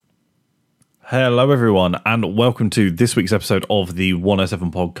Hello, everyone, and welcome to this week's episode of the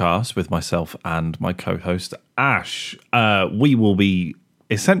 107 podcast with myself and my co-host, Ash. We will be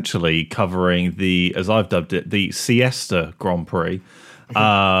essentially covering the, as I've dubbed it, the Siesta Grand Prix.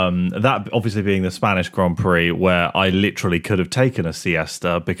 That obviously being the Spanish Grand Prix, where I literally could have taken a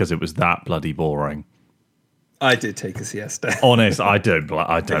siesta because it was that bloody boring. I did take a siesta. Honest, I don't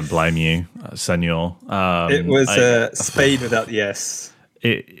blame you, senor. It was Spain without the S.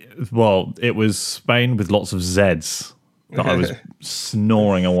 It was Spain with lots of Zs that I was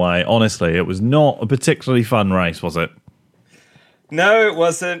snoring away. Honestly, it was not a particularly fun race, was it? No, it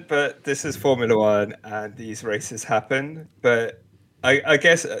wasn't, but this is Formula One and these races happen. But I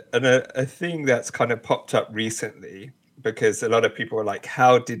guess a thing that's kind of popped up recently, because a lot of people are like,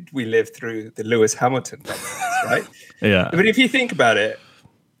 how did we live through the Lewis Hamilton dominance, right? Yeah. But if you think about it,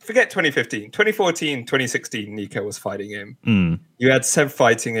 forget 2015, 2014, 2016, Nico was fighting him. You had Seb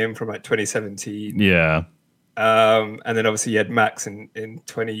fighting him from like 2017. Yeah. And then obviously you had Max in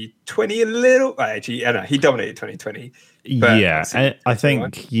 2020 a little. Actually, I know, he dominated 2020. Yeah, I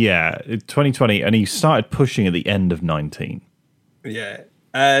think, 2020, and he started pushing at the end of 19. Yeah.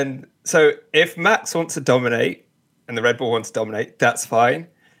 And so if Max wants to dominate and the Red Bull wants to dominate, that's fine.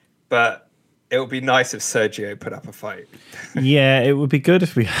 But it would be nice if Sergio put up a fight. Yeah, it would be good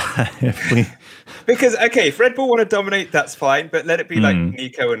if we Because, okay, if Red Bull want to dominate, that's fine, but let it be like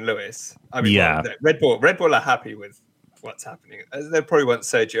Nico and Lewis. I mean, yeah. Red Bull are happy with what's happening. They'll probably want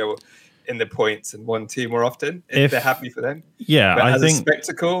Sergio in the points and 1-2 more often if they're happy for them. Yeah, but I think as a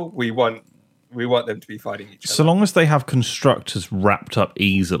spectacle, we want them to be fighting each other. So long as they have constructors wrapped up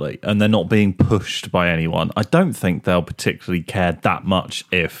easily and they're not being pushed by anyone, I don't think they'll particularly care that much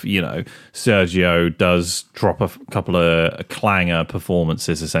if, Sergio does drop a couple of clanger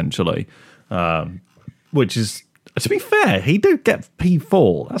performances, essentially. Which is, to be fair, he did get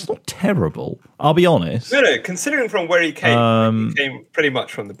P4. That's not terrible, I'll be honest. No, considering from where he came pretty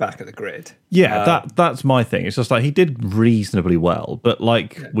much from the back of the grid. Yeah, that's my thing. It's just like he did reasonably well, but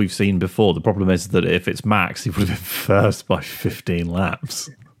we've seen before, the problem is that if it's Max, he would have been first by 15 laps.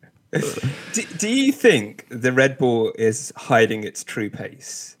 Do you think the Red Bull is hiding its true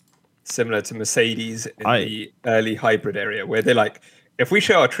pace, similar to Mercedes in the early hybrid area, where they're like, if we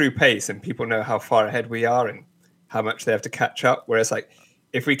show our true pace and people know how far ahead we are and how much they have to catch up, whereas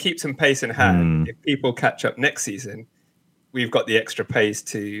if we keep some pace in hand, if people catch up next season, we've got the extra pace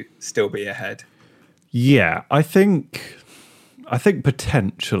to still be ahead. Yeah, I think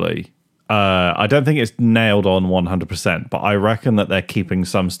potentially. I don't think it's nailed on 100%, but I reckon that they're keeping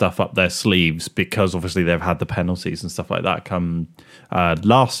some stuff up their sleeves because obviously they've had the penalties and stuff like that come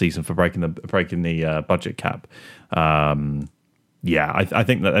last season for breaking the budget cap. Yeah, I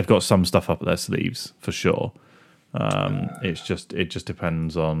think that they've got some stuff up their sleeves for sure. It just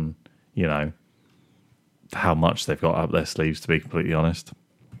depends on how much they've got up their sleeves, to be completely honest.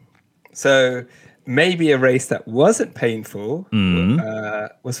 So maybe a race that wasn't painful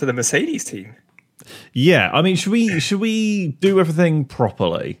was for the Mercedes team. Yeah, I mean, should we do everything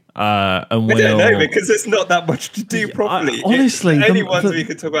properly? I don't know, because there's not that much to do properly. Honestly, the only ones we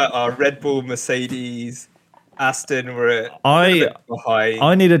could talk about are Red Bull, Mercedes, Aston were behind.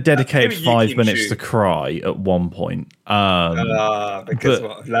 I need a dedicated 5 minutes to cry at one point. Because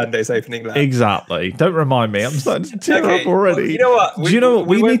of Lando's opening lap. Exactly. Don't remind me. I'm starting to tear up already. Well, you know what? Do you know what?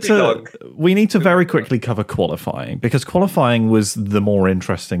 We need to very quickly cover qualifying, because qualifying was the more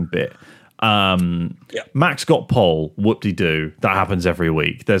interesting bit. Max got pole, whoop-de-doo. That happens every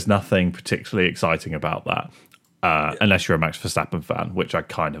week. There's nothing particularly exciting about that. Unless you're a Max Verstappen fan, which I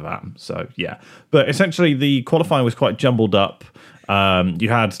kind of am. So, yeah. But essentially, the qualifying was quite jumbled up. You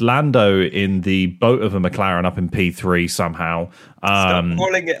had Lando in the boat of a McLaren up in P3 somehow. Stop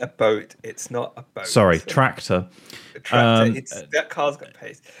calling it a boat. It's not a boat. Sorry, tractor. A tractor. That car's got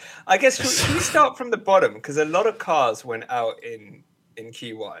pace. I guess, should we start from the bottom? Because a lot of cars went out in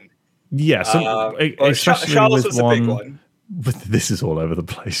Q1. Yeah, so especially Charles with was a big one. But this is all over the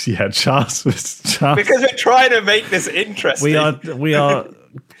place. Yeah, Charles. Because we're trying to make this interesting. We are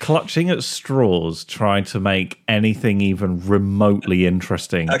clutching at straws, trying to make anything even remotely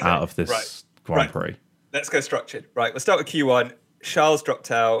interesting out of this Grand Prix. Let's go structured. Right, we'll start with Q1. Charles dropped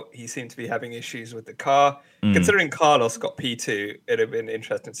out. He seemed to be having issues with the car. Considering Carlos got P2, it'd have been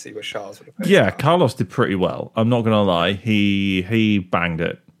interesting to see where Charles would have put. Yeah, Carlos did pretty well. I'm not going to lie. He banged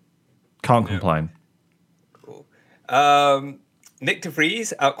it. Can't complain. Nick De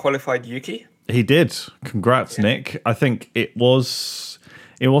Vries outqualified Yuki. He did. Congrats, Nick. I think it was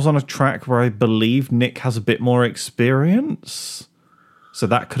on a track where I believe Nick has a bit more experience. So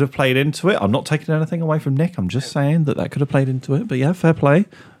that could have played into it. I'm not taking anything away from Nick. I'm just saying that could have played into it. But yeah, fair play.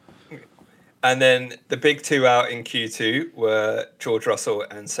 And then the big two out in Q2 were George Russell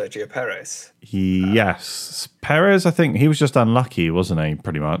and Sergio Perez. Yes. Perez, I think he was just unlucky, wasn't he,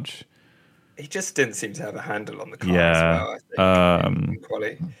 pretty much? He just didn't seem to have a handle on the car as well, I think, in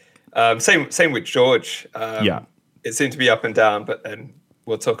quali. Same with George. It seemed to be up and down, but then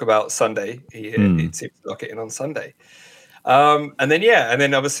we'll talk about Sunday. He seemed to lock it in on Sunday. And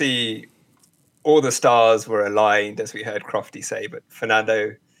then obviously all the stars were aligned, as we heard Crofty say, but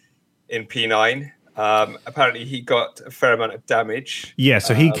Fernando in P9. Apparently he got a fair amount of damage. Yeah,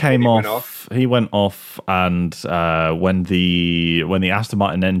 so he came off. He went off, and when the Aston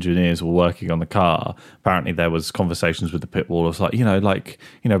Martin engineers were working on the car, apparently there was conversations with the pit wall of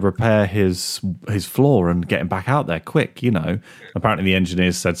repair his floor and get him back out there quick. Apparently the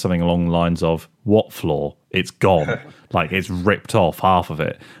engineers said something along the lines of, "What floor? It's gone." Like it's ripped off half of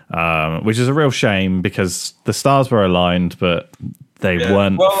it, which is a real shame because the stars were aligned, but they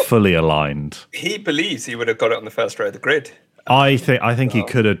weren't fully aligned. He believes he would have got it on the first row of the grid. I think he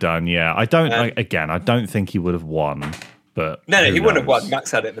could have done. Yeah, I don't think he would have won. But no, he wouldn't have won. Max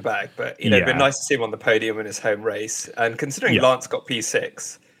had it in the bag, but it'd been nice to see him on the podium in his home race. And considering Lance got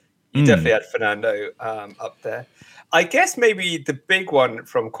P6, you definitely had Fernando up there. I guess maybe the big one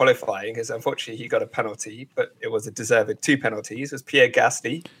from qualifying is unfortunately he got a penalty, but it was a deserved 2 penalties. It was Pierre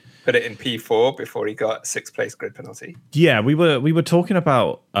Gasly. Put it in P4 before he got 6th place grid penalty. Yeah, we were talking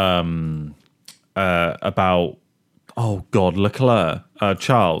about Leclerc,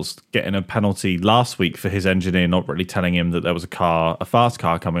 Charles getting a penalty last week for his engineer not really telling him that there was a fast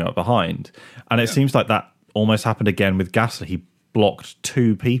car coming up behind, and it seems like that almost happened again with Gasly. He blocked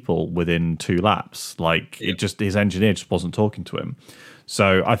 2 people within 2 laps. His engineer just wasn't talking to him.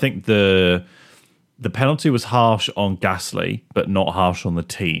 So I think the penalty was harsh on Gasly, but not harsh on the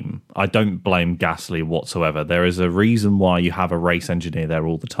team. I don't blame Gasly whatsoever. There is a reason why you have a race engineer there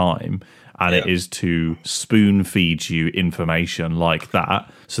all the time, and it is to spoon feed you information like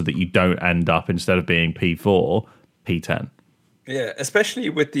that so that you don't end up, instead of being P4, P10. Yeah, especially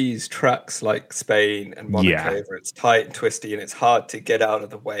with these tracks like Spain and Monaco, where it's tight and twisty and it's hard to get out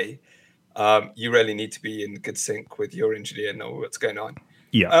of the way. You really need to be in good sync with your engineer and know what's going on.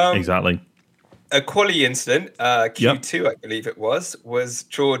 Yeah, exactly. A quali incident, Q2, I believe it was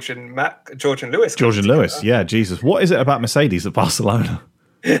George and Lewis. George and Lewis, yeah, Jesus. What is it about Mercedes at Barcelona?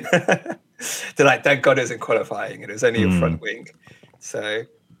 They're like, thank God it was in qualifying. It was only a front wing. So,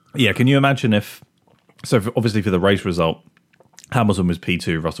 yeah, can you imagine obviously for the race result, Hamilton was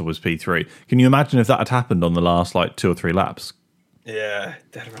P2, Russell was P3. Can you imagine if that had happened on the last 2 or 3 laps? Yeah,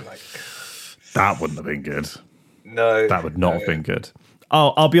 that wouldn't have been good. No, that would not have been good.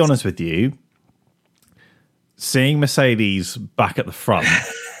 I'll be honest with you. Seeing Mercedes back at the front,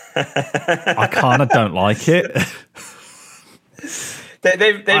 I kind of don't like it.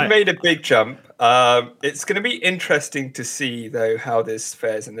 They've made a big jump. It's going to be interesting to see, though, how this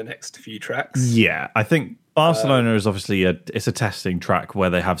fares in the next few tracks. Yeah, I think Barcelona is obviously it's a testing track where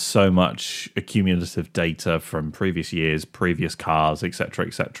they have so much accumulative data from previous years, previous cars, etc.,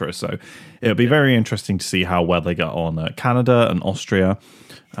 etc. So it'll be very interesting to see how well they get on at Canada and Austria.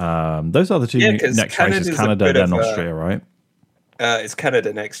 Those are the two next races, Canada then Austria, right? It's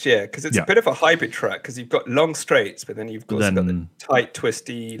Canada next year because it's a bit of a hybrid track because you've got long straights, but then you've got the tight,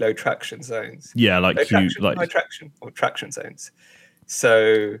 twisty, low traction zones. Yeah, high traction or traction zones.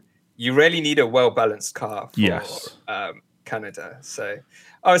 So you really need a well-balanced car for Canada. So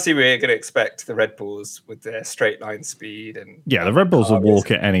obviously we're going to expect the Red Bulls with their straight line speed and the Red Bulls will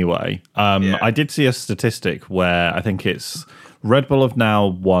walk it anyway. I did see a statistic where I think it's Red Bull have now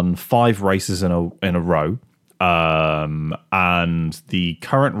won 5 races in a row. And the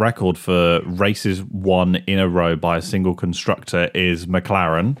current record for races won in a row by a single constructor is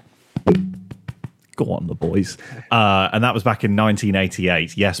McLaren. Go on, the boys. And that was back in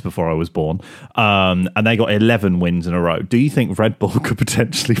 1988. Yes, before I was born. And they got 11 wins in a row. Do you think Red Bull could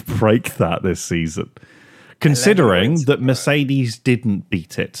potentially break that this season? Considering that Mercedes didn't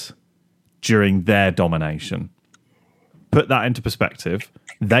beat it during their domination. Put that into perspective.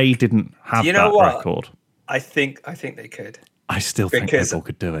 They didn't have that record. I think they could. I still think Red Bull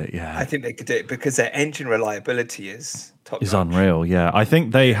could do it, yeah. I think they could do it because their engine reliability is top notch. Unreal, yeah. I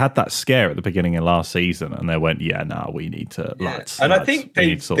think they had that scare at the beginning of last season and they went, we need to, And I think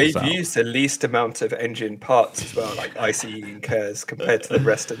they've used the least amount of engine parts as well, like ICE and KERS compared to the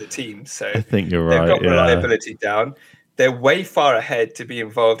rest of the team. So I think you're right. They've got reliability down. They're way far ahead to be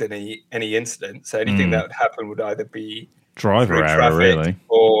involved in any incident. So anything that would happen would either be driver error, really,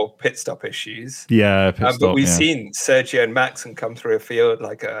 or pit stop issues. Yeah, but we've seen Sergio and Max come through a field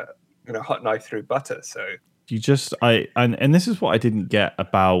like a hot knife through butter. So You just and this is what I didn't get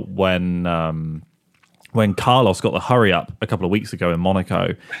about when Carlos got the hurry up a couple of weeks ago in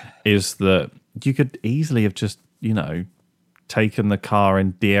Monaco, is that you could easily have just, taken the car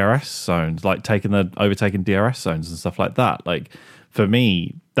in DRS zones, like overtaken DRS zones and stuff like that. Like, for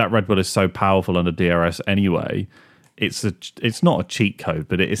me, that Red Bull is so powerful under DRS anyway. It's not a cheat code,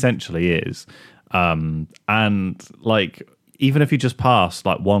 but it essentially is. And like, even if you just pass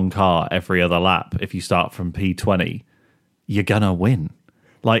like one car every other lap, if you start from P20, you're gonna win.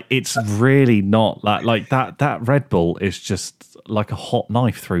 Like, it's really not like that. That Red Bull is just like a hot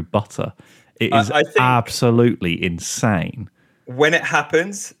knife through butter. It is absolutely insane. When it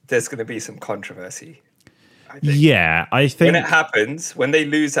happens, there's going to be some controversy. Yeah, I think when it happens, when they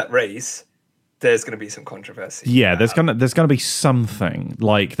lose that race, there's going to be some controversy. Yeah, there's gonna be something.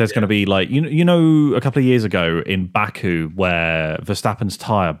 Like, there's going to be like a couple of years ago in Baku where Verstappen's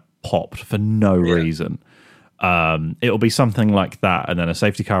tire popped for no reason. It'll be something like that, and then a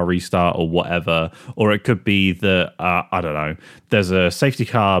safety car restart or whatever. Or it could be that, I don't know, there's a safety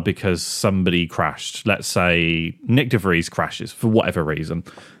car because somebody crashed. Let's say Nick de Vries crashes for whatever reason.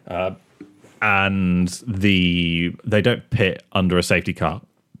 And they don't pit under a safety car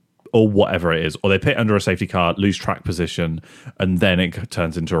or whatever it is. Or they pit under a safety car, lose track position, and then it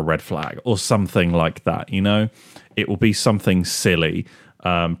turns into a red flag or something like that, It will be something silly.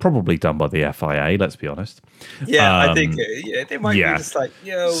 Probably done by the FIA, let's be honest. Yeah, I think they might be just like,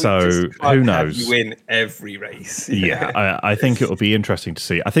 so who knows? You win every race. Yeah, I think it will be interesting to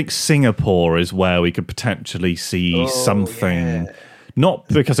see. I think Singapore is where we could potentially see something, not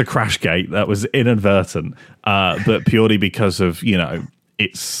because of Crashgate, that was inadvertent, but purely because of,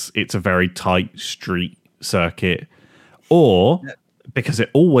 it's a very tight street circuit, or because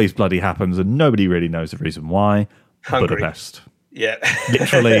it always bloody happens and nobody really knows the reason why. Hungary. Budapest. Yeah,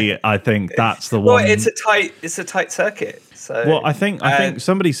 literally, I think that's the one. Well, it's a tight circuit. So, well, I think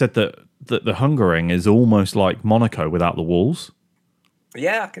somebody said that the Hungaroring is almost like Monaco without the walls.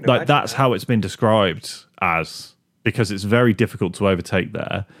 Yeah, I can like that's how it's been described as, because it's very difficult to overtake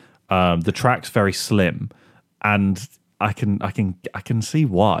there. The track's very slim, and I can see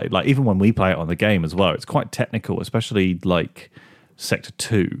why. Like, even when we play it on the game as well, it's quite technical, especially like Sector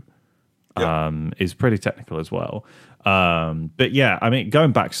 2 is pretty technical as well. But yeah, I mean,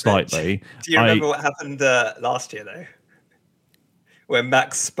 going back slightly. Do you remember what happened last year, though? When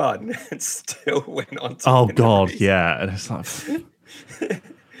Max spun and still went on to Oh, God, yeah. And it's like...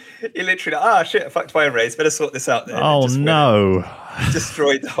 He literally, shit, I fucked my own race. Better sort this out then. Oh, no.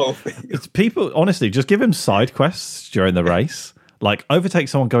 Destroyed the whole thing. It's people, honestly, just give him side quests during the race. Like, overtake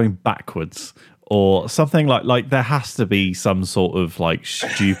someone going backwards. Or something like there has to be some sort of like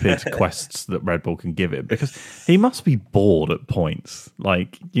stupid quests that Red Bull can give him, because he must be bored at points.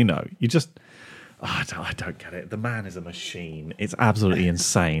 Like, you just, I don't get it. The man is a machine. It's absolutely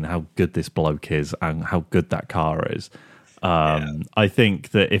insane how good this bloke is and how good that car is. I think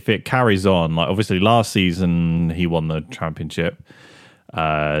that if it carries on, like obviously last season he won the championship.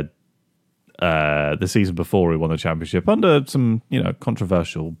 The season before he won the championship under some,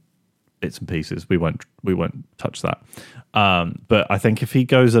 controversial bits and pieces. We won't touch that. But I think if he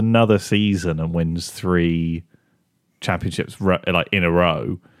goes another season and wins 3 championships in a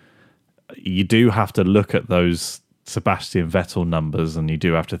row, you do have to look at those Sebastian Vettel numbers, and you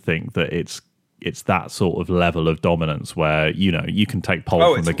do have to think that it's that sort of level of dominance where you can take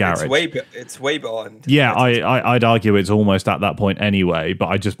pole from the garage. It's way beyond. Yeah, I'd argue it's almost at that point anyway. But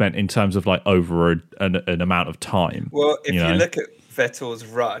I just meant in terms of like over an amount of time. Well, if you look at Vettel's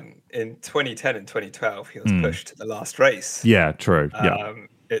run in 2010 and 2012, he was pushed to the last race. Yeah, true. Yeah,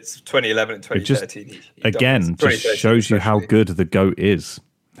 it's 2011 and 2013. He just shows you how good the GOAT is.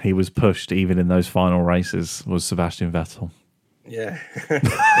 He was pushed even in those final races. Was Sebastian Vettel? Yeah.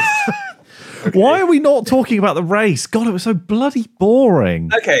 Okay. Why are we not talking about the race? God, it was so bloody boring.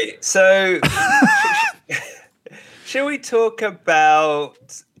 Okay, so shall we talk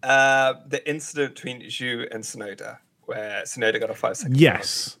about the incident between Zhu and Tsunoda, where Tsunoda got a 5-second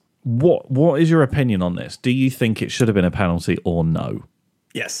Yes. Penalty? What is your opinion on this? Do you think it should have been a penalty or no?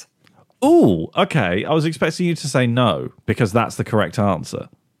 Yes. Oh, okay. I was expecting you to say no, because that's the correct answer.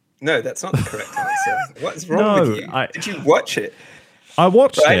 No, that's not the correct answer. What's wrong with you? Did you watch it? I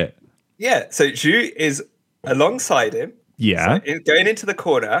watched it. Yeah, so Zhu is alongside him. Yeah. So going into the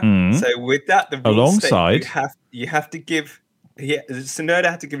corner. So with that, the rules alongside, state you have to give... Tsunoda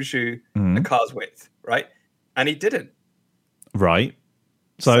had to give Zhu a car's width, right? And he didn't. Right.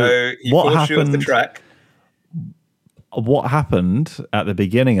 So he what forced happened? Zhu off the track. What happened at the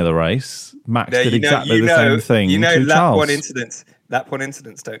beginning of the race? Max did exactly the same thing to lap Charles. one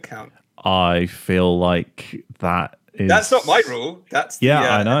incidents don't count. I feel like that's not my rule. That's the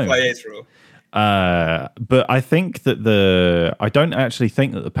I know. FIA's rule. But I think that I don't actually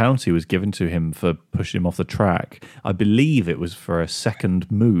think that the penalty was given to him for pushing him off the track. I believe it was for a second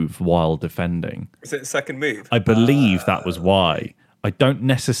move while defending. Was it a second move? I believe that was why. I don't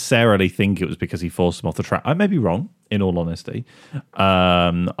necessarily think it was because he forced him off the track. I may be wrong, in all honesty.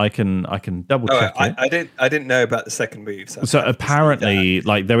 I can double check it. I didn't know about the second move. So apparently,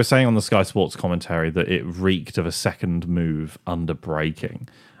 like they were saying on the Sky Sports commentary, that it reeked of a second move under braking.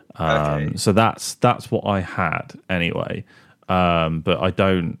 So that's what I had anyway. But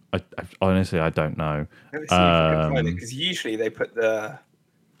I honestly don't know. Let me see if I can find it, because usually they put the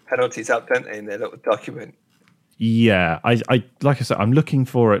penalties up, don't they, in their little document. Yeah, I like I said, I'm looking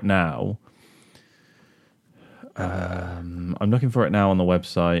for it now. I'm looking for it now on the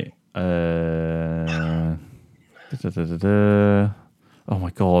website. Oh my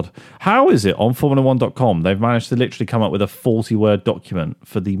God. How is it on Formula1.com? They've managed to literally come up with a 40-word document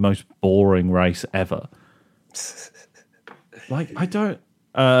for the most boring race ever. Like, I don't...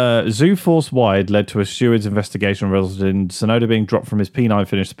 Zoo Force Wide led to a steward's investigation resulted in Tsunoda being dropped from his P9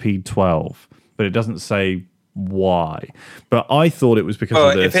 finish to P12. But it doesn't say why. But I thought it was because of the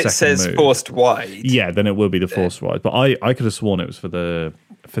second move. If it says forced wide... Yeah, then it will be the forced wide. But I could have sworn it was for the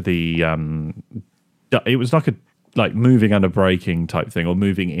it was like moving under braking type thing, or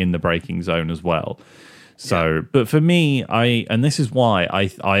moving in the braking zone as well. So, but for me, and this is why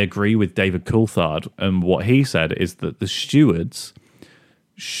I agree with David Coulthard, and what he said is that the stewards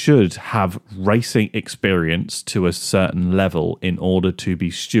should have racing experience to a certain level in order to be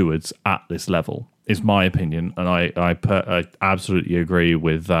stewards at this level, is my opinion. And I absolutely agree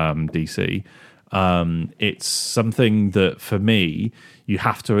with DC. It's something that, for me, you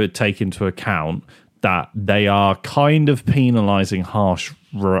have to take into account that they are kind of penalising harsh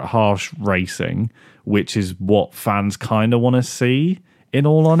racing, which is what fans kind of want to see, in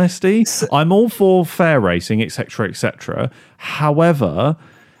all honesty. I'm all for fair racing, etc., etc. However,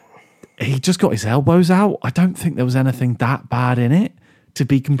 he just got his elbows out. I don't think there was anything that bad in it, to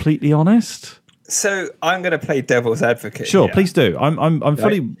be completely honest. So I'm going to play devil's advocate. Sure, please do. I'm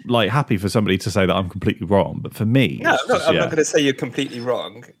fully happy for somebody to say that I'm completely wrong, but for me, I'm not going to say you're completely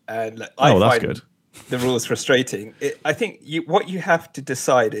wrong. And that's good. The rules frustrating. I think what you have to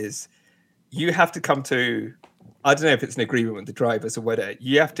decide is you have to come to, I don't know if it's an agreement with the drivers or whatever.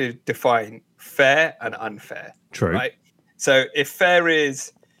 You have to define fair and unfair. True. Right. So if fair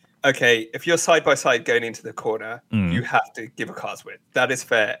is, okay, if you're side by side going into the corner, you have to give a car's width. That is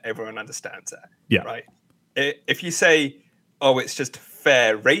fair. Everyone understands that. Yeah. Right. If you say, oh, it's just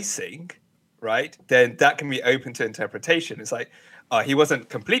fair racing, right, then that can be open to interpretation. It's like, he wasn't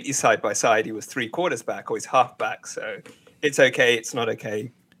completely side by side. He was 3/4 back, or he's half back. So it's okay. It's not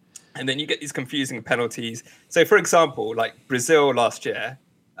okay. And then you get these confusing penalties. So, for example, like Brazil last year,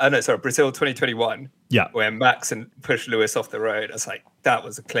 Brazil 2021, where Max pushed Lewis off the road. It's like, that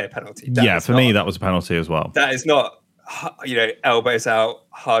was a clear penalty. For me, that was a penalty as well. That is not, elbows out,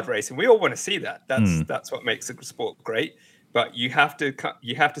 hard racing. We all want to see that. That's what makes the sport great. But you have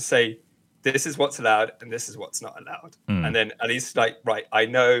to say, this is what's allowed and this is what's not allowed. And then at least, I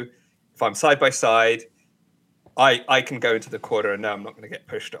know if I'm side by side, I can go into the corner and know I'm not going to get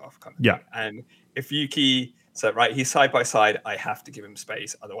pushed off. Kind of thing. And if Yuki, he's side by side, I have to give him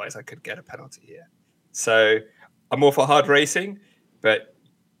space. Otherwise, I could get a penalty here. So I'm all for hard racing, but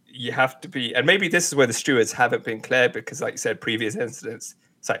you have to be, and maybe this is where the stewards haven't been clear, because like you said, previous incidents,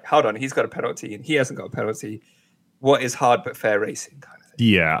 it's like, hold on, he's got a penalty and he hasn't got a penalty. What is hard but fair racing kind of thing?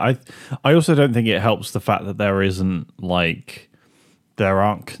 Yeah, I also don't think it helps the fact that there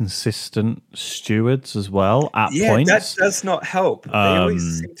aren't consistent stewards as well at points. Yeah, that does not help. They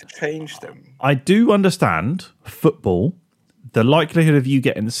always seem to change them. I do understand football. The likelihood of you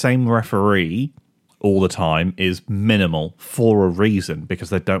getting the same referee all the time is minimal for a reason, because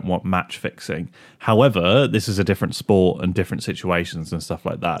they don't want match fixing. However, this is a different sport and different situations and stuff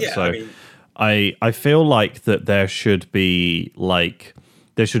like that. Yeah, so I feel like that there should be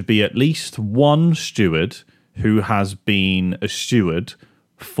at least one steward who has been a steward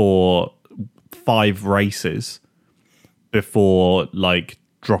for 5 races before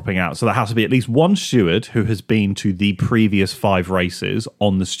dropping out. So there has to be at least one steward who has been to the previous 5 races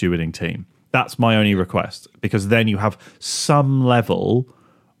on the stewarding team. That's my only request, because then you have some level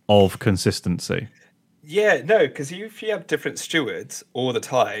of consistency. Yeah, no, because if you have different stewards all the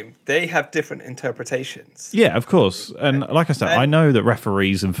time, they have different interpretations. Yeah, of course. And like I said, I know that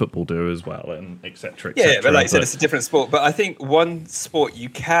referees in football do as well, and et cetera, et cetera. Yeah, but like I said, it's a different sport. But I think one sport you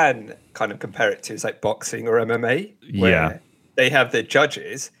can kind of compare it to is like boxing or MMA, where they have their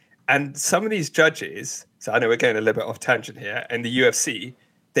judges, And some of these judges, so I know we're going a little bit off tangent here, and the UFC,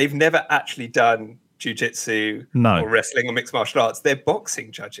 they've never actually done jiu-jitsu or wrestling or mixed martial arts. They're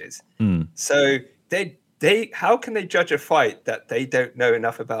boxing judges. So they how can they judge a fight that they don't know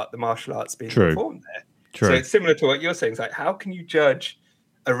enough about the martial arts being performed there? True. So it's similar to what you're saying. It's like, how can you judge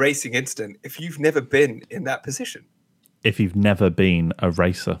a racing incident if you've never been in that position? If you've never been a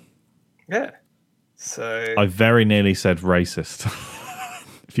racer. Yeah. So I very nearly said racist.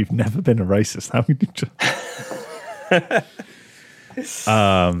 If you've never been a racist, how would you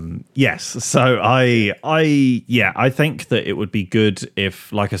yes. So I think that it would be good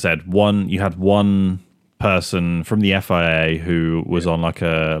if, like I said, you had one person from the FIA who was on like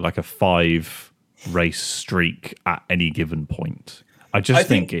a 5 race streak at any given point. I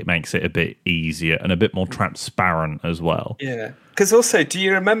think it makes it a bit easier and a bit more transparent as well. Yeah. Because also, do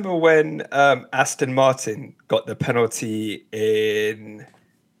you remember when Aston Martin got the penalty in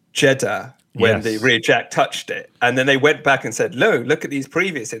Jeddah when the rear jack touched it? And then they went back and said, look at these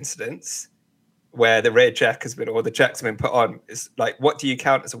previous incidents where the rear jack has been, or the jack's been put on. It's like, what do you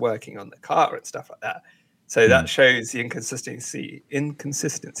count as working on the car and stuff like that? So that shows the inconsistency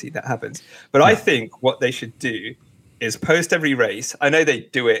that happens. But I think what they should do is post every race. I know they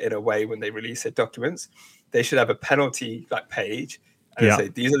do it in a way when they release their documents. They should have a penalty page and say,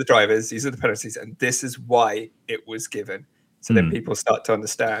 these are the drivers, these are the penalties, and this is why it was given. So then people start to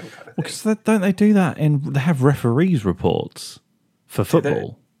understand. Because don't they do that they have referees reports for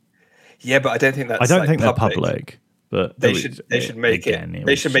football? Yeah, but I don't think that's. I don't think they're public. But they should make it.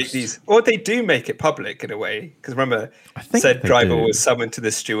 They should make these, or they do make it public in a way. Because remember, said driver was summoned to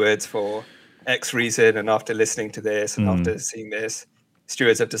the stewards for X reason, and after listening to this and after seeing this,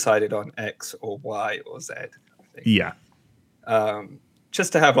 stewards have decided on X or Y or Z. Yeah.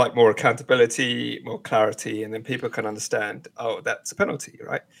 Just to have more accountability, more clarity, and then people can understand, oh, that's a penalty,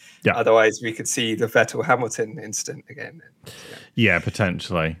 right? Yeah. Otherwise, we could see the Vettel-Hamilton incident again. Yeah,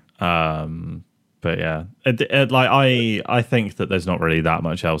 potentially. But yeah, I think that there's not really that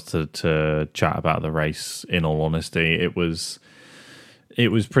much else to chat about the race. In all honesty, it was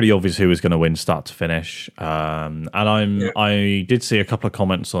pretty obvious who was going to win start to finish. And I did see a couple of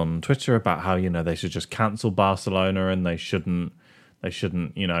comments on Twitter about how they should just cancel Barcelona and they shouldn't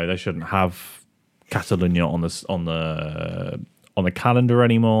have Catalonia on the calendar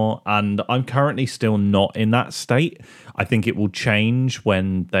anymore. And I'm currently still not in that state. I think it will change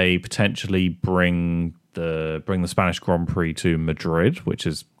when they potentially bring the Spanish Grand Prix to Madrid, which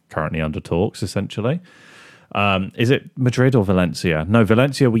is currently under talks, essentially. Is it Madrid or Valencia? No,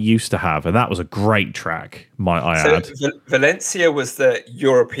 Valencia we used to have, and that was a great track, might I add. Valencia was the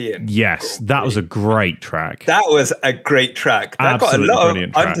European. Yes, that was a great track. That was a great track. That Absolutely got a lot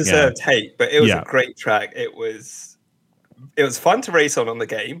of undeserved hate, but it was a great track. It was fun to race on the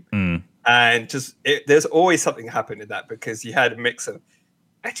game. And there's always something happened in that because you had a mix of...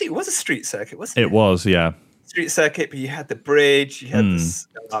 Actually, it was a street circuit, wasn't it? It was, yeah. Street circuit, but you had the bridge, you had this...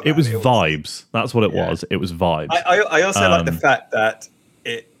 it was vibes. That's what it was. It was vibes. I also like the fact that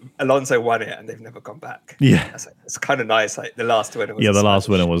Alonso won it and they've never gone back. Yeah. It's kind of nice. The last winner was... Yeah, the last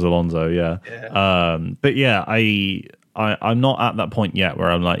winner was Alonso, yeah. But yeah, I'm not at that point yet where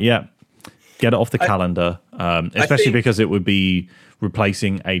I'm like, get it off the calendar, especially because it would be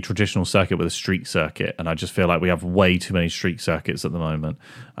replacing a traditional circuit with a street circuit, and I just feel like we have way too many street circuits at the moment.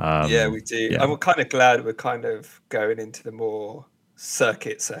 We do. Yeah. I'm kind of glad we're kind of going into the more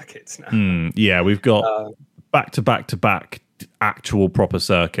circuits now. We've got back to back actual proper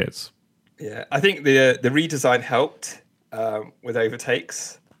circuits. Yeah, I think the redesign helped with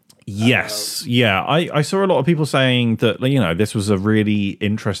overtakes. Yes, I saw a lot of people saying that this was a really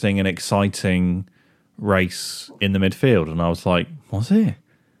interesting and exciting race in the midfield, and I was like, was it?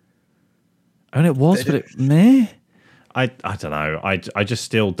 And it was, but meh. I don't know. I just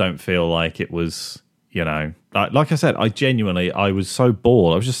still don't feel like it was. Like I said, I was so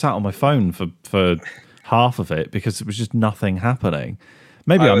bored. I was just sat on my phone for half of it because it was just nothing happening.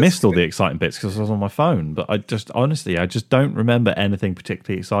 Maybe I missed all the exciting bits because I was on my phone, but I just don't remember anything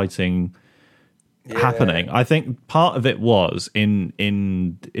particularly exciting happening. I think part of it was in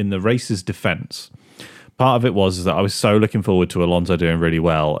the race's defense. Part of it was that I was so looking forward to Alonso doing really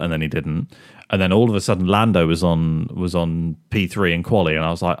well, and then he didn't. And then all of a sudden, Lando was on P3 in quali, and I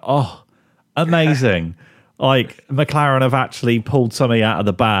was like, oh, amazing! Like McLaren have actually pulled something out of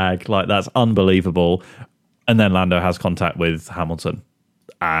the bag. Like that's unbelievable. And then Lando has contact with Hamilton.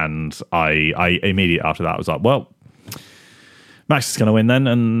 And I immediately after that was like, well, Max is going to win then,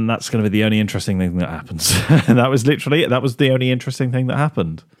 and that's going to be the only interesting thing that happens. And that was the only interesting thing that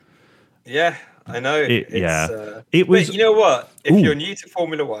happened. Yeah, I know. It was. But you know what? If you're new to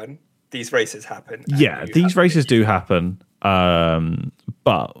Formula One, these races happen. Yeah, these races do happen.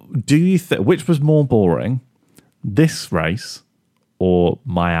 But do you think which was more boring, this race or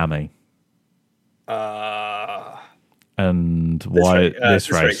Miami? And why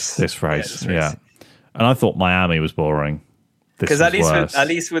this race? Yeah. And I thought Miami was boring. Because at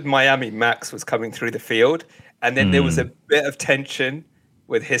least with Miami, Max was coming through the field, and then there was a bit of tension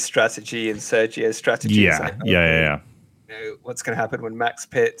with his strategy and Sergio's strategy. Yeah. You know, what's going to happen when Max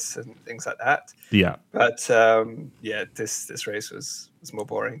pits and things like that. Yeah. But this race was more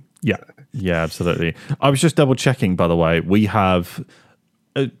boring. Yeah. Yeah, absolutely. I was just double checking, by the way. We have,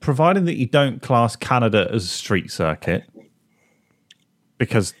 provided that you don't class Canada as a street circuit,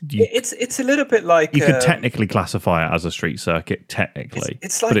 because it's a little bit like you could technically classify it as a street circuit, technically.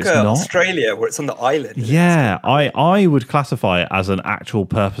 It's like Australia, where it's on the island. Yeah, I would classify it as an actual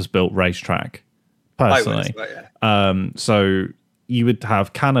purpose-built racetrack, personally. So you would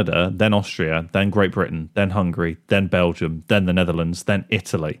have Canada, then Austria, then Great Britain, then Hungary, then Belgium, then the Netherlands, then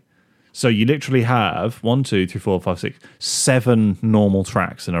Italy. So you literally have 1, 2, 3, 4, 5, 6, 7 normal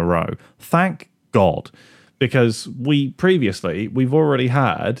tracks in a row. Thank God. Because we've already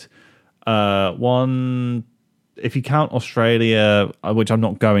had one, if you count Australia, which I'm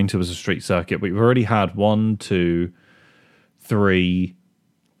not going to as a street circuit, but we've already had 1, 2, 3,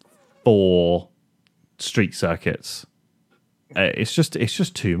 4 street circuits. It's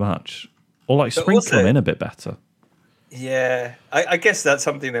just too much. Or like sprinkle them in a bit better. Yeah, I guess that's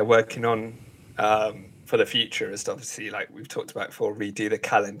something they're working on for the future, is obviously, like we've talked about before, redo the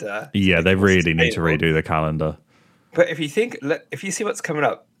calendar. Yeah, they really need to redo the calendar. But if you see what's coming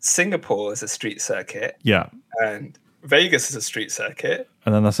up, Singapore is a street circuit. Yeah. And Vegas is a street circuit.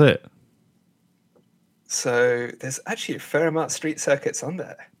 And then that's it. So there's actually a fair amount of street circuits on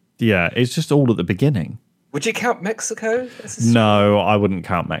there. Yeah, it's just all at the beginning. Would you count Mexico? No, I wouldn't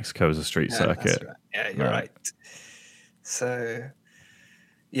count Mexico as a street circuit. Right. Yeah, you're right. So...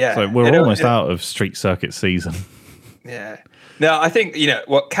 yeah, so we're almost out of street circuit season. Yeah. No, I think,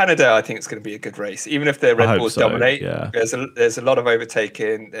 Canada, I think it's going to be a good race. Even if the Red Bulls dominate, there's a lot of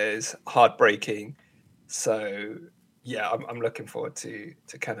overtaking, there's hard braking. So, yeah, I'm looking forward to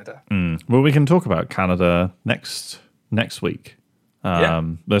Canada. Well, we can talk about Canada next week.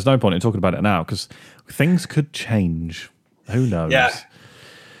 There's no point in talking about it now because things could change. Who knows? Yeah.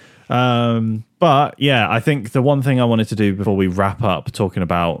 But yeah, I think the one thing I wanted to do before we wrap up talking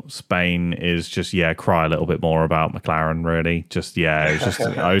about Spain is just cry a little bit more about McLaren. Really,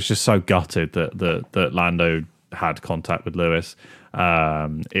 I was just so gutted that Lando had contact with Lewis. I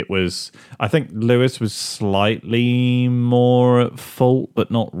think Lewis was slightly more at fault, but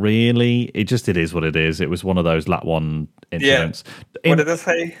not really. It is what it is. It was one of those lap one incidents. What did they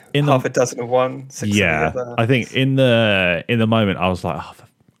say? Half a dozen of one. 6 of the other. I think in the moment I was like, oh, for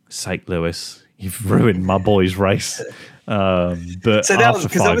sake, Lewis, you've ruined my boy's race. But so that was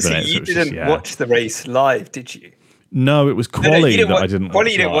because obviously you didn't watch the race live, did you? No, it was quali that I didn't.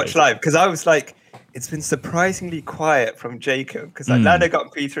 Quali you didn't watch live because I was like, it's been surprisingly quiet from Jacob because Lando got in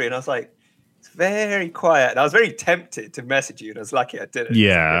P3 and I was like, it's very quiet. And I was very tempted to message you and I was lucky I didn't.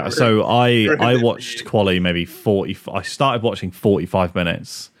 Yeah, so I watched quali maybe 40. I started watching 45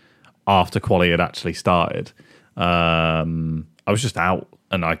 minutes after quali had actually started. I was just out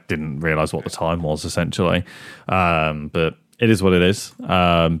and I didn't realise what the time was essentially. But it is what it is.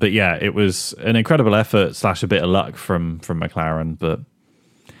 But yeah, it was an incredible effort / a bit of luck from McLaren, but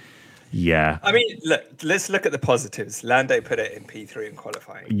yeah. I mean, look, let's look at the positives. Lando put it in P3 in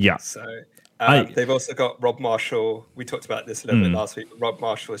qualifying. Yeah. So they've also got Rob Marshall. We talked about this a little bit last week. Rob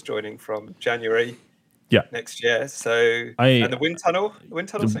Marshall is joining from January next year. So and the wind tunnel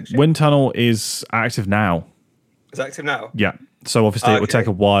section? Wind tunnel is active now. Is active now? Yeah. So obviously it would take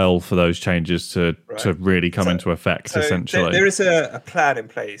a while for those changes to really come into effect, essentially. There is a plan in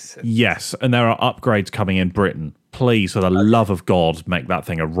place. Yes, and there are upgrades coming in Britain. Please, for the love of God, make that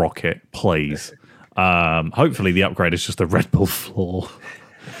thing a rocket, please. Hopefully the upgrade is just a Red Bull floor.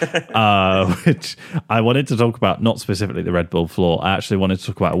 Which I wanted to talk about, not specifically the Red Bull floor. I actually wanted to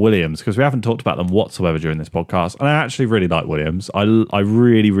talk about Williams because we haven't talked about them whatsoever during this podcast. And I actually really like Williams. I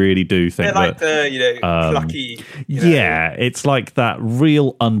really, really really do think the plucky. It's like that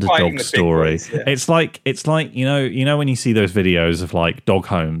real underdog story. Boys, It's like you know when you see those videos of like dog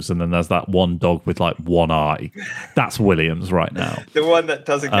homes and then there's that one dog with like one eye. That's Williams right now. The one that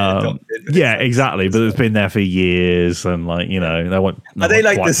doesn't get adopted. Yeah, exactly. But it's been there for years, and like they won't. Are they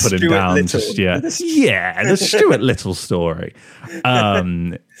like the put him Stuart down Little? Just yet? The Stuart Little story.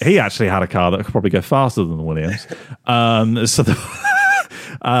 He actually had a car that could probably go faster than the Williams.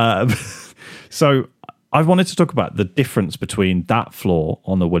 So I wanted to talk about the difference between that floor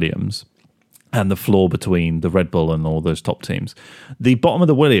on the Williams and the floor between the Red Bull and all those top teams. The bottom of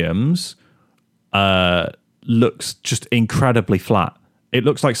the Williams looks just incredibly flat. It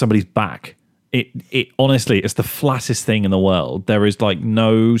looks like somebody's back. It honestly, it's the flattest thing in the world. There is like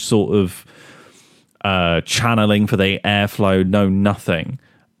no sort of channeling for the airflow, no nothing.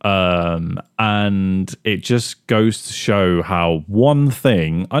 And it just goes to show how one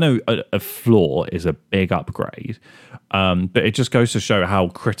thing, I know a floor is a big upgrade, but it just goes to show how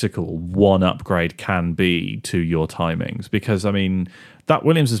critical one upgrade can be to your timings. Because, I mean, that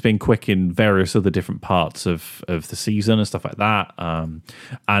Williams has been quick in various other different parts of the season and stuff like that.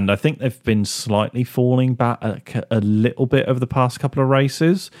 And I think they've been slightly falling back a little bit over the past couple of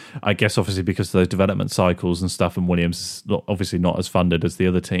races. I guess obviously because of those development cycles and stuff, and Williams is obviously not as funded as the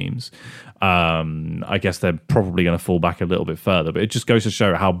other teams. I guess they're probably going to fall back a little bit further, but it just goes to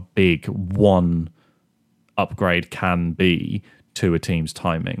show how big one upgrade can be to a team's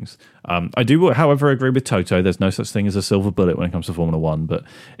timings. I do, however, agree with Toto. There's no such thing as a silver bullet when it comes to Formula One, but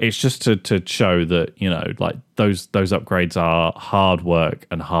it's just to show that, you know, like those upgrades are hard work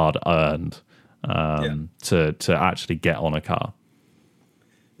and hard earned to actually get on a car.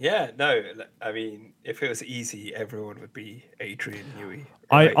 Yeah, no, I mean, if it was easy, everyone would be Adrian Newey.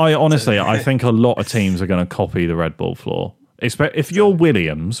 Right? I honestly, I think a lot of teams are going to copy the Red Bull floor. If you're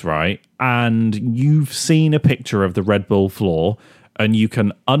Williams, right, and you've seen a picture of the Red Bull floor and you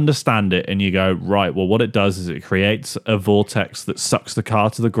can understand it and you go, right, well, what it does is it creates a vortex that sucks the car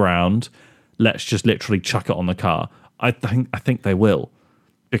to the ground. Let's just literally chuck it on the car. I think they will.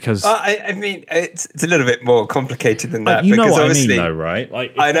 Because I mean, it's a little bit more complicated than that. You know because what I mean, though, right?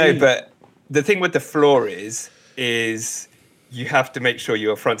 Like, I know, but the thing with the floor is you have to make sure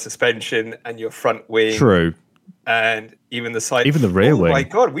your front suspension and your front wing. True. And even the side, even the rear wing. Oh my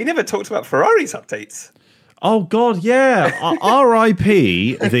god, we never talked about Ferrari's updates. Oh god, yeah.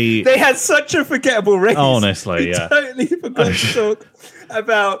 R.I.P. They had such a forgettable race. Honestly, yeah. Totally forgot to talk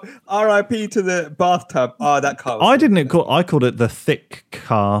about R.I.P. to the bathtub. Oh, that car. I called it the thick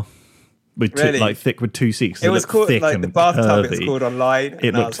car with thick with two seats. It was called like the bathtub. It's called online.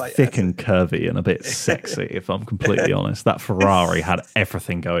 It looked thick and curvy and a bit sexy. If I'm completely honest, that Ferrari had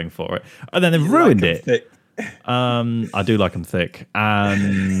everything going for it, and then they ruined it. Thick. I do like them thick,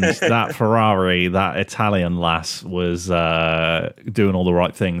 and that Ferrari, that Italian lass, was doing all the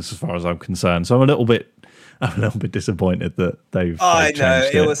right things as far as I'm concerned. So I'm a little bit disappointed that they've. I know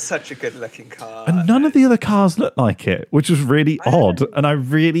it was such a good-looking car, and none of the other cars looked like it, which was really odd, and I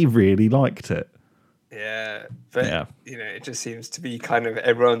really, really liked it. Yeah, but you know, it just seems to be kind of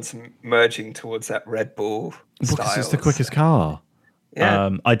everyone's merging towards that Red Bull style. Because it's the quickest car.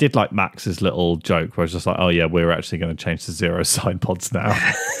 Yeah. I did like Max's little joke where it's just like, oh yeah, we're actually going to change to zero side pods now.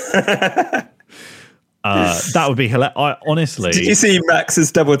 That would be hilarious. Honestly, did you see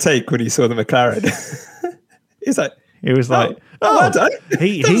Max's double take when he saw the McLaren? He was like, well done.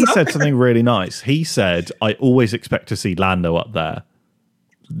 He said something really nice. He said, I always expect to see Lando up there.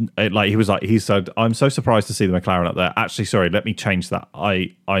 He said, I'm so surprised to see the McLaren up there. Actually, sorry, let me change that.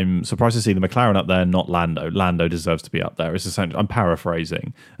 I'm surprised to see the McLaren up there, not Lando. Lando deserves to be up there. It's essentially, I'm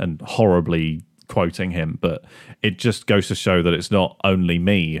paraphrasing and horribly quoting him, but it just goes to show that it's not only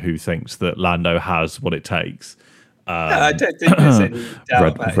me who thinks that Lando has what it takes. I don't think there's any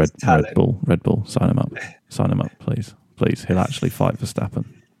doubt about his talent. Red Bull, sign him up, please. He'll actually fight Verstappen.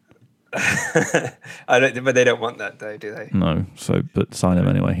 But they don't want that though, do they? No. But sign him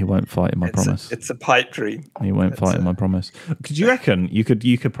anyway. He won't fight him. I promise. It's a pipe dream. He won't fight him. I promise. Could you reckon you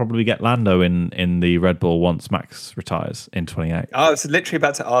could probably get Lando in the Red Bull once Max retires in 28? I was literally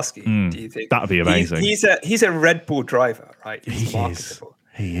about to ask you. Do you think that'd be amazing? He's a Red Bull driver, right? He's marketable.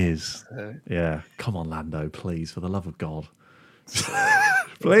 He is. Yeah. Come on, Lando, please, for the love of God.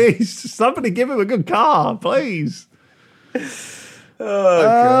 Please, somebody give him a good car, please. Oh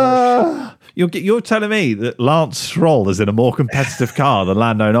gosh! You're telling me that Lance Stroll is in a more competitive car than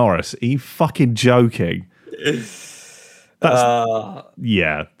Lando Norris? Are you fucking joking? That's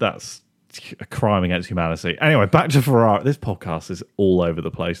a crime against humanity. Anyway, back to Ferrari. This podcast is all over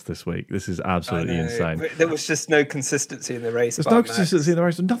the place this week. This is absolutely insane. There was just no consistency in the race. There's no consistency in the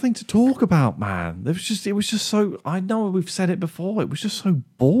race. Nothing to talk about, man. It was just so. I know we've said it before. It was just so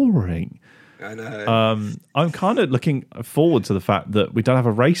boring. I know. I'm kind of looking forward to the fact that we don't have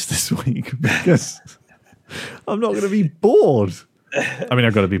a race this week because I'm not going to be bored. I mean,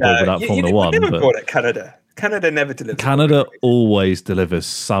 I've got to be bored without Formula One. Never bored at Canada. Canada never delivers. Canada always delivers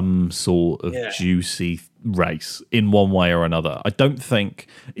some sort of juicy race in one way or another. I don't think,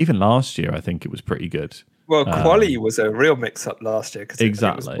 even last year, I think it was pretty good. Well, quali was a real mix-up last year because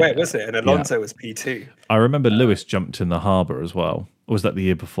exactly. Where was it? And Alonso was P2. I remember Lewis jumped in the harbour as well. Or was that the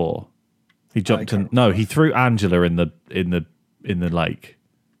year before? He jumped in. No, he threw Angela in the lake.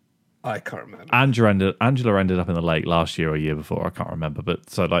 I can't remember. Angela ended up in the lake last year or a year before. I can't remember. But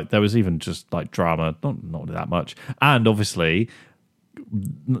so like there was even just like drama, not that much. And obviously,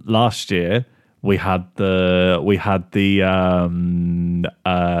 last year we had the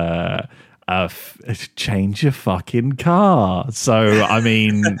change your fucking car. So I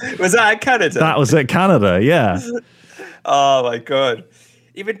mean, was that at Canada? That was at Canada. Yeah. Oh my god.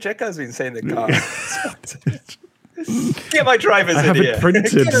 Even Checo's been saying the car. Get my drivers in here. I have it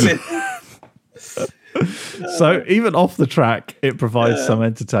printed. So even off the track, it provides some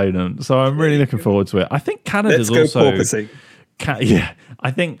entertainment. So I'm really looking forward to it. I think Canada's also. I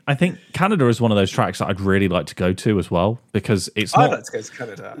think Canada is one of those tracks that I'd really like to go to as well because it's not. I'd like to go to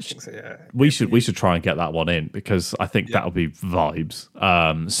Canada. I think so. Yeah. We should try and get that one in because I think that'll be vibes.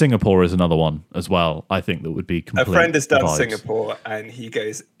 Singapore is another one as well. I think that would be complete. A friend has done vibes. Singapore and he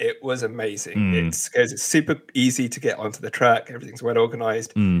goes, it was amazing. It's super easy to get onto the track. Everything's well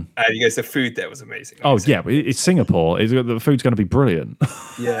organized, and he goes, the food there was amazing. Oh yeah, it's Singapore. The food's going to be brilliant.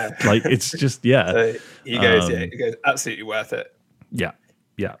 Yeah, like it's just So he goes, absolutely worth it.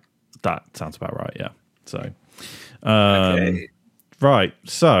 Yeah, that sounds about right. Yeah. So, right.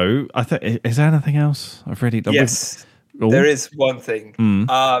 So, I think is there anything else I've really done? Yes, there is one thing.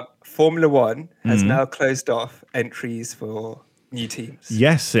 Formula One has now closed off entries for new teams.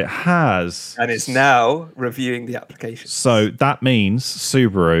 Yes, it has, and it's now reviewing the applications. So that means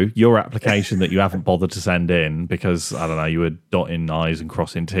Subaru, your application that you haven't bothered to send in because I don't know, you were dotting I's and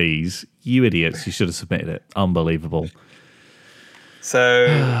crossing T's. You idiots! You should have submitted it. Unbelievable. So,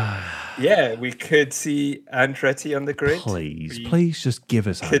 yeah, we could see Andretti on the grid. Please just give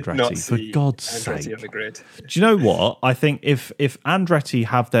us Andretti, for God's sake. On the grid. Do you know what? I think if Andretti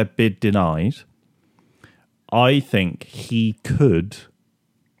have their bid denied, I think he could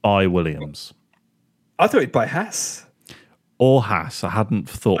buy Williams. I thought he'd buy Haas. Or Haas. I hadn't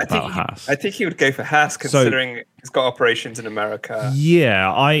thought about Haas. I think he would go for Haas, considering he's got operations in America.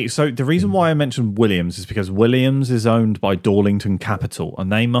 Yeah, so the reason why I mentioned Williams is because Williams is owned by Darlington Capital,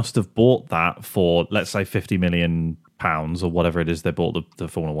 and they must have bought that for, let's say, £50 million or whatever it is they bought the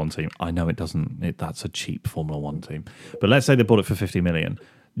Formula One team. I know that's a cheap Formula One team, but let's say they bought it for 50 million.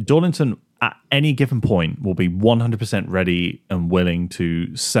 Darlington at any given point will be 100% ready and willing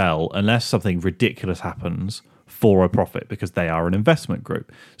to sell unless something ridiculous happens for a profit because they are an investment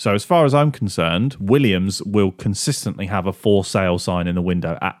group. So as far as I'm concerned, Williams will consistently have a for sale sign in the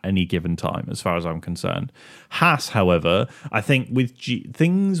window at any given time, as far as I'm concerned. Haas, however, I think with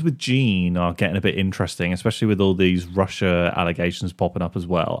things with Gene are getting a bit interesting, especially with all these Russia allegations popping up as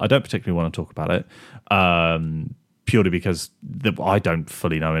well. I don't particularly want to talk about it. Purely because I don't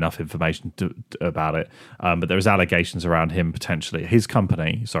fully know enough information about it. But there's allegations around him potentially, his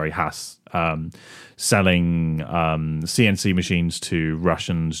company, Haas, selling CNC machines to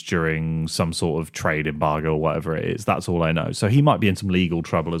Russians during some sort of trade embargo or whatever it is. That's all I know. So he might be in some legal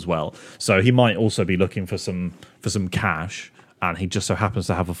trouble as well. So he might also be looking for some cash. And he just so happens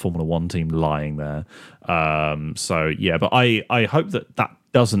to have a Formula One team lying there. But I hope that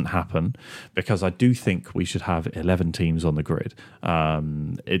doesn't happen because I do think we should have 11 teams on the grid,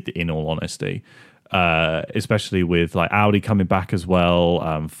 in all honesty. Especially with like Audi coming back as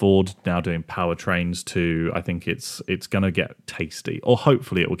well, Ford now doing powertrains too. I think it's going to get tasty, or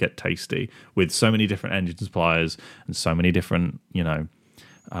hopefully it will get tasty with so many different engine suppliers and so many different,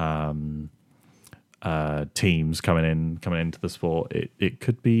 teams coming into the sport. It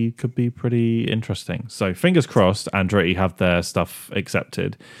could be pretty interesting. So fingers crossed Andretti have their stuff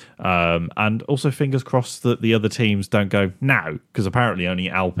accepted, and also fingers crossed that the other teams don't go now, because apparently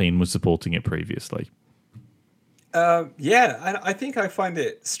only Alpine was supporting it previously. I think I find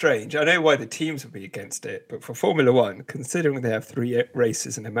it strange. I know why the teams would be against it, but for Formula One, considering they have 3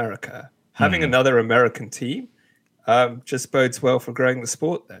 races in America, having another American team just bodes well for growing the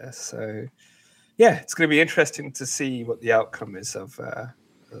sport there. So yeah, it's going to be interesting to see what the outcome is of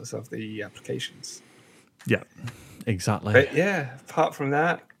the applications. Yeah, exactly. But yeah, apart from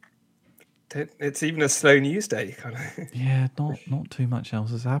that, it's even a slow news day, kind of. Yeah, not too much else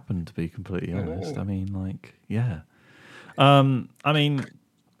has happened, to be completely honest. I mean, yeah.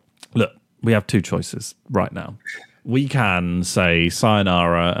 Look, we have 2 choices right now. We can say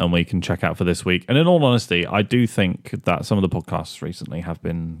sayonara and we can check out for this week. And in all honesty, I do think that some of the podcasts recently have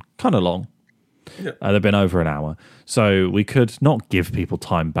been kind of long. They've been over an hour. So we could not give people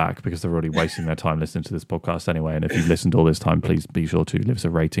time back because they're already wasting their time listening to this podcast anyway. And if you've listened all this time, please be sure to leave us a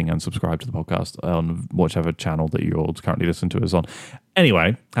rating and subscribe to the podcast on whichever channel that you're all currently listening to us on.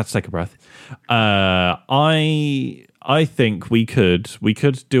 Anyway, had to take a breath. I think we could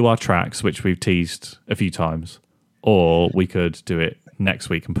do our tracks, which we've teased a few times, or we could do it next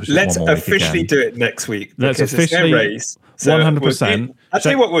week and push it one more week. Let's officially do it next week. Let's officially no race. So 100%. I'll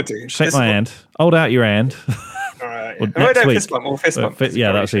tell you what we'll do. Shake my hand. Hold out your hand. All right. Well, next week. Fist bump or fist bump.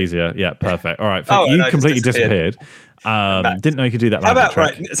 Yeah, that's easier. Yeah, perfect. All right. Oh, you no, completely disappeared. Didn't know you could do that. How about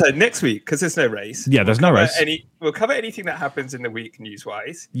so next week, because there's no race. Yeah, there's no race. We'll cover anything that happens in the week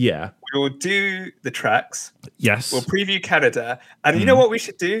news-wise. Yeah. We'll do the tracks. Yes. We'll preview Canada. And you know what we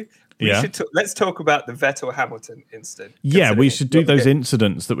should do? Let's talk about the Vettel-Hamilton incident. Yeah, we should do those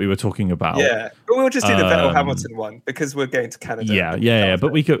incidents that we were talking about. Yeah, but we'll just do the Vettel-Hamilton one because we're going to Canada. Yeah.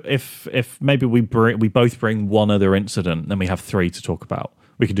 But we could, if maybe we both bring one other incident, then we have three to talk about.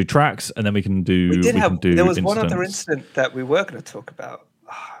 We can do tracks, and then we can do. There was incidents. One other incident that we were going to talk about.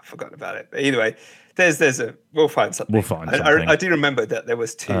 Oh, I've forgotten about it. But either way, we'll find something. I do remember that there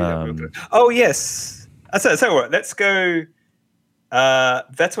was two. That we were gonna, yes. So what? Let's go.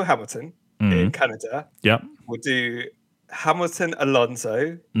 Vettel-Hamilton in Canada. Yep. We'll do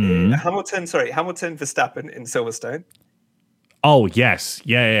Hamilton-Alonso. Hamilton-Verstappen in Silverstone. Oh yes,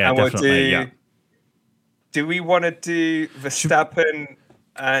 yeah, and definitely. Do we want to do Verstappen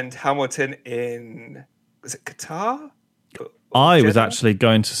and Hamilton in? Was it Qatar? I was actually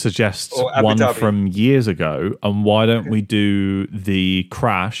going to suggest one from years ago, and why don't we do the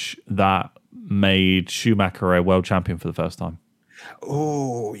crash that made Schumacher a world champion for the first time?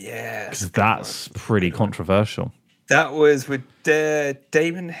 Oh, yeah. Because that's pretty controversial. That was with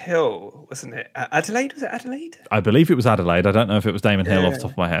Damon Hill, wasn't it? Adelaide? Was it Adelaide? I believe it was Adelaide. I don't know if it was Damon Hill off the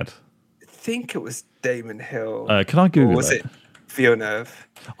top of my head. I think it was Damon Hill. Can I Google it? Or was it Villeneuve?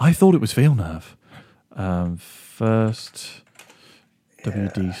 I thought it was Villeneuve. First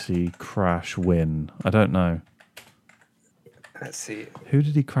WDC crash win. I don't know. Let's see. Who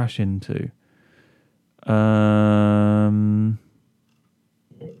did he crash into?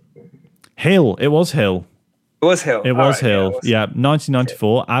 Hill. It was Hill. It was Hill. It was Hill. Yeah,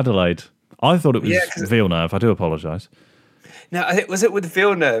 1994, Adelaide. I thought it was Villeneuve. I do apologise. No, I think was it with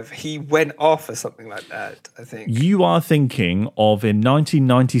Villeneuve? He went off or something like that. I think you are thinking of in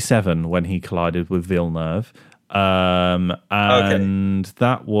 1997 when he collided with Villeneuve, and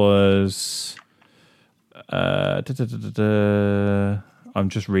that was. I'm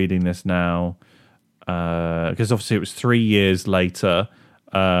just reading this now because obviously it was 3 years later.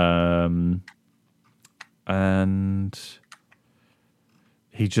 And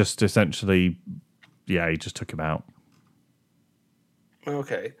he just essentially, he just took him out.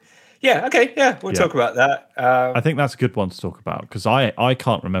 Okay. Yeah, okay. Yeah, we'll talk about that. I think that's a good one to talk about because I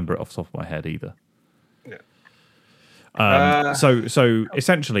can't remember it off the top of my head either. Yeah. So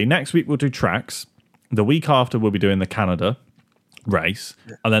essentially, next week we'll do tracks. The week after we'll be doing the Canada race.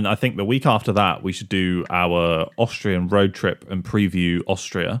 And then I think the week after that we should do our Austrian road trip and preview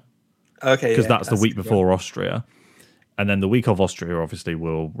Austria. Okay, because that's the week before Austria, and then the week of Austria, obviously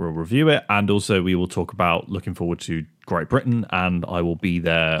we'll review it, and also we will talk about looking forward to Great Britain, and I will be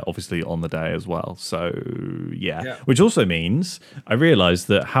there obviously on the day as well. So yeah. Which also means I realised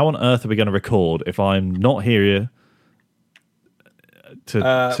that how on earth are we going to record if I'm not here?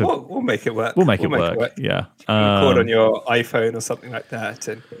 We'll make it work. We'll make it work. Yeah, record on your iPhone or something like that,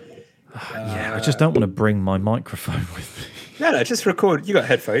 and I just don't want to bring my microphone with me. No, just record. You got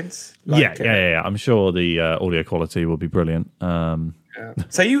headphones. Yeah. I'm sure the audio quality will be brilliant. So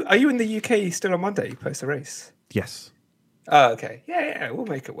are you in the UK still on Monday post the race? Yes. Oh, okay. Yeah. We'll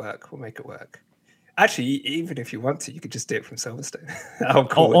make it work. Actually, even if you want to, you could just do it from Silverstone.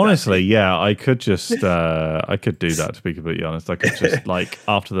 Honestly, I could just I could do that. To be completely honest, I could just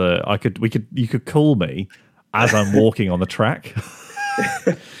you could call me as I'm walking on the track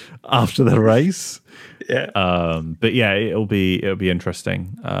after the race. Yeah. But yeah, it'll be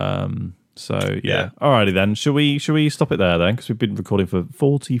interesting. Alrighty then. Should we stop it there then? Because we've been recording for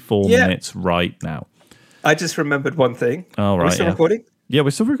 44 minutes right now. I just remembered one thing. All right. We're still recording? Yeah,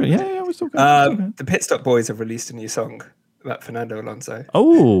 we're still recording. Yeah, we're still recording. The Pit Stop Boys have released a new song about Fernando Alonso.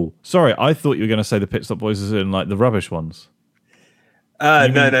 Oh, sorry. I thought you were going to say the Pit Stop Boys is in like the rubbish ones.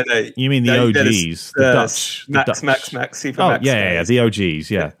 No. You mean the OGs, the Dutch, Max, Super Max. Yeah, the OGs,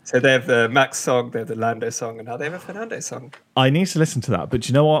 yeah. So they have the Max song, they have the Lando song, and now they have a Fernando song. I need to listen to that, but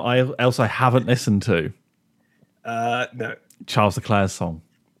you know what else I haven't listened to? No. Charles Leclerc's song.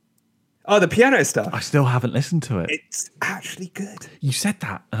 Oh, the piano stuff. I still haven't listened to it. It's actually good. You said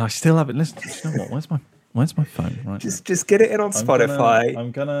that, and I still haven't listened to it. You know what? Where's my phone? Right. Just get it in on Spotify.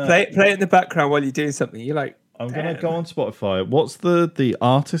 I'm gonna play it in the background while you're doing something. You're like, I'm gonna go on Spotify. What's the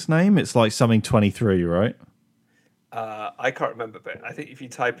artist name? It's like something 23, right? I can't remember, but I think if you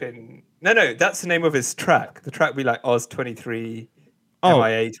type in no, that's the name of his track. The track would be like Oz 23,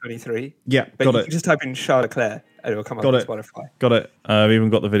 MIA 23. Yeah, but got you it. can just type in Charles Leclerc and it will come up on Spotify. Got it. I've even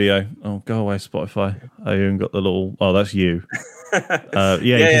got the video. Oh, go away, Spotify. I even got the little. Oh, that's you. You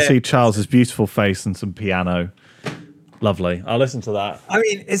can see Charles's beautiful face and some piano. Lovely. I'll listen to that. I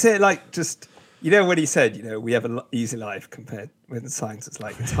mean, is it like just when he said, we have an easy life compared with science? It's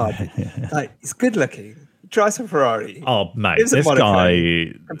like it's hard. Like he's good looking. Drives a Ferrari. Oh mate, this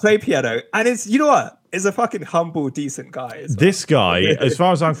guy can play piano, and it's is a fucking humble, decent guy. This guy, as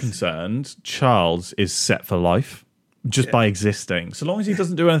far as I'm concerned, Charles is set for life just by existing. So long as he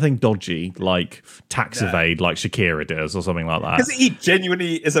doesn't do anything dodgy, like tax evade, like Shakira does, or something like that. Because he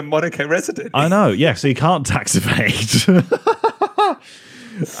genuinely is a Monaco resident. I know. Yeah, so he can't tax evade.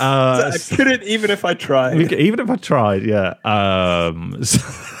 I couldn't, even if I tried. Even if I tried, yeah.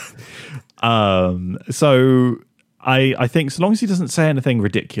 So I think so long as he doesn't say anything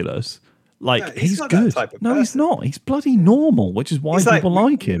ridiculous, like he's good. No, he's not. He's bloody normal, which is why people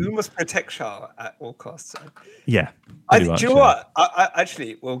like him. We must protect Charles at all costs. So. Yeah. Do you know what? I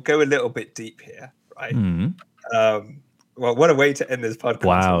actually we'll go a little bit deep here, right? Mm-hmm. Well, what a way to end this podcast.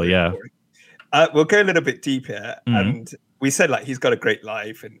 Wow, yeah. We'll go a little bit deep here, and we said like he's got a great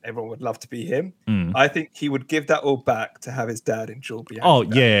life and everyone would love to be him. I think he would give that all back to have his dad and Jewel be. Oh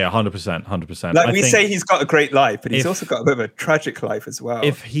yeah, 100%. Like we say he's got a great life, but he's also got a bit of a tragic life as well.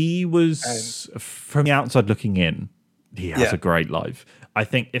 If he was from the outside looking in, he has a great life. I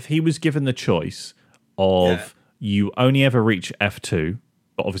think if he was given the choice of you only ever reach F2,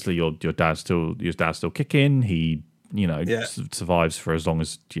 but obviously your dad's still kicking, he survives for as long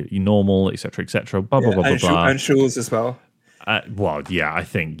as you're normal, etc., etc. Blah blah blah blah. And Jules as well. I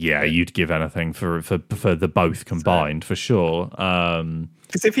think you'd give anything for the both combined for sure.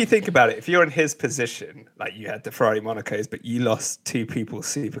 Because if you think about it, if you're in his position, like you had the Ferrari Monacos, but you lost two people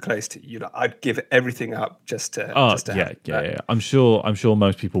super close to you, I'd give everything up just to. Yeah. I'm sure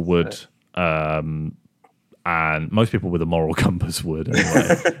most people would, and most people with a moral compass would.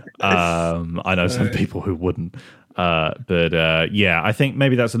 Anyway. I know some people who wouldn't. But I think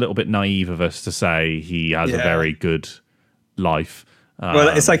maybe that's a little bit naive of us to say he has a very good life. Well,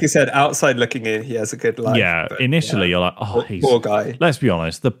 it's like you said, outside looking in, he has a good life. Yeah, initially you're like, he's poor guy. Let's be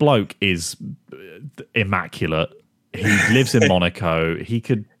honest, the bloke is immaculate. He lives in Monaco. He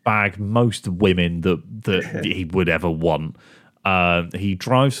could bag most women that he would ever want. He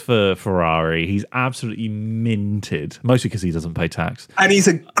drives for Ferrari. He's absolutely minted, mostly because he doesn't pay tax. And he's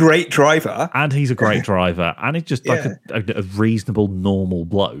a great driver. And he's it's just like a reasonable, normal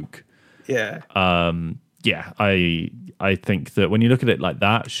bloke. Yeah. I think that when you look at it like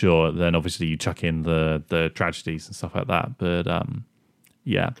that, sure, then obviously you chuck in the tragedies and stuff like that. But I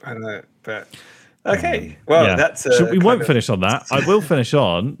know, but okay. Well, that's we won't finish on that. I will finish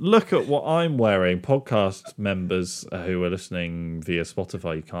on. Look at what I'm wearing. Podcast members who are listening via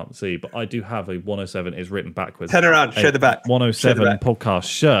Spotify, you can't see, but I do have a 107 is written backwards. Turn around, show the back. 107 podcast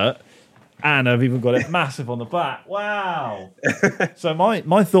shirt. And I've even got it massive on the back. Wow. So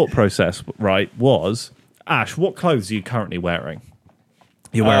my thought process, right, was, Ash, what clothes are you currently wearing?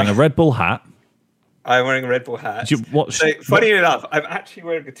 You're wearing a Red Bull hat. I'm wearing a Red Bull hat. Funny enough, I'm actually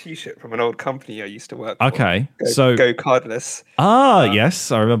wearing a T-shirt from an old company I used to work for. Okay. Go Cardless.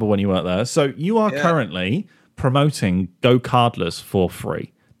 Yes. I remember when you worked there. So you are currently promoting Go Cardless for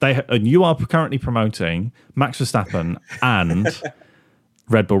free. And you are currently promoting Max Verstappen and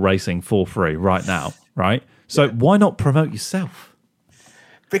Red Bull Racing for free right now, right? So why not promote yourself?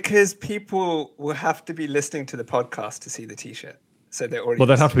 Because people will have to be listening to the podcast to see the T-shirt. So they're already. Well,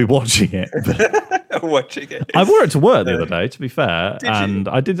 they'd have to be watching it. Watching it. I wore it to work the other day, to be fair, and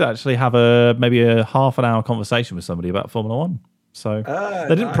I did actually have maybe a half an hour conversation with somebody about Formula One. So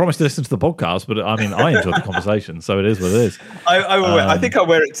they didn't promise to listen to the podcast, but I mean, I enjoyed the conversation, so it is what it is. I will I think I'll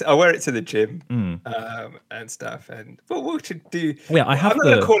wear it. I'll wear it to the gym and stuff. And what should do? Yeah, I'm not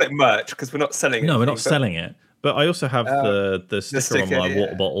going to call it merch because we're not selling it. No, we're not selling it. But I also have the sticker on my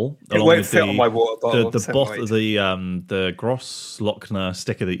water bottle. It won't fit on my water bottle. The Grosslochner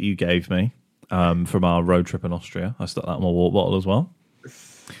sticker that you gave me from our road trip in Austria. I stuck that on my water bottle as well.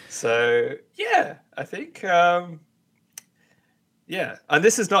 So, I think... and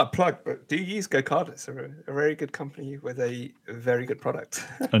this is not a plug, but do use Go Cardless. They're a very good company with a very good product.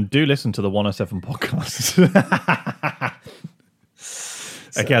 And do listen to the 107 podcast.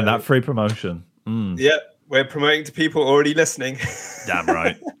 Again, that free promotion. Yeah, we're promoting to people already listening. Damn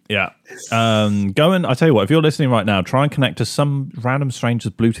right. Yeah. Go and I tell you what, if you're listening right now, try and connect to some random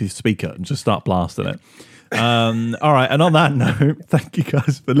stranger's Bluetooth speaker and just start blasting it. All right. And on that note, thank you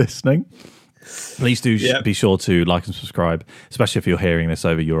guys for listening. Please do be sure to like and subscribe, especially if you're hearing this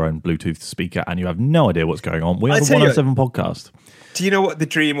over your own Bluetooth speaker and you have no idea what's going on. We are the 107 podcast. Do you know what the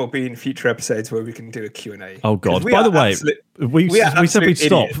dream will be in future episodes where we can do a Q&A? Oh, God. By the way, we said we'd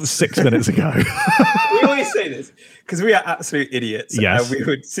stop 6 minutes ago. We always say this because we are absolute idiots. Yes. And we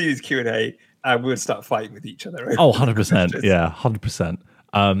would see this Q&A and we would start fighting with each other. Oh, 100%. Yeah, 100%.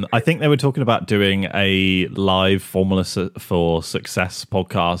 I think they were talking about doing a live Formula for Success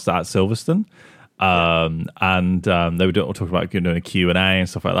podcast at Silverstone. And they were talking about doing a Q&A and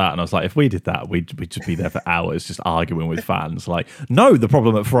stuff like that. And I was like, if we did that, we'd just be there for hours just arguing with fans. Like, no, the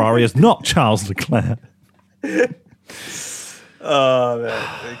problem at Ferrari is not Charles Leclerc. Oh,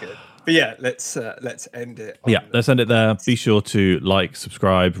 man, very good. But yeah, let's end it. Let's end it there. Be sure to like,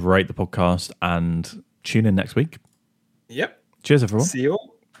 subscribe, rate the podcast, and tune in next week. Yep. Cheers, everyone. See you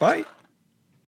all. Bye.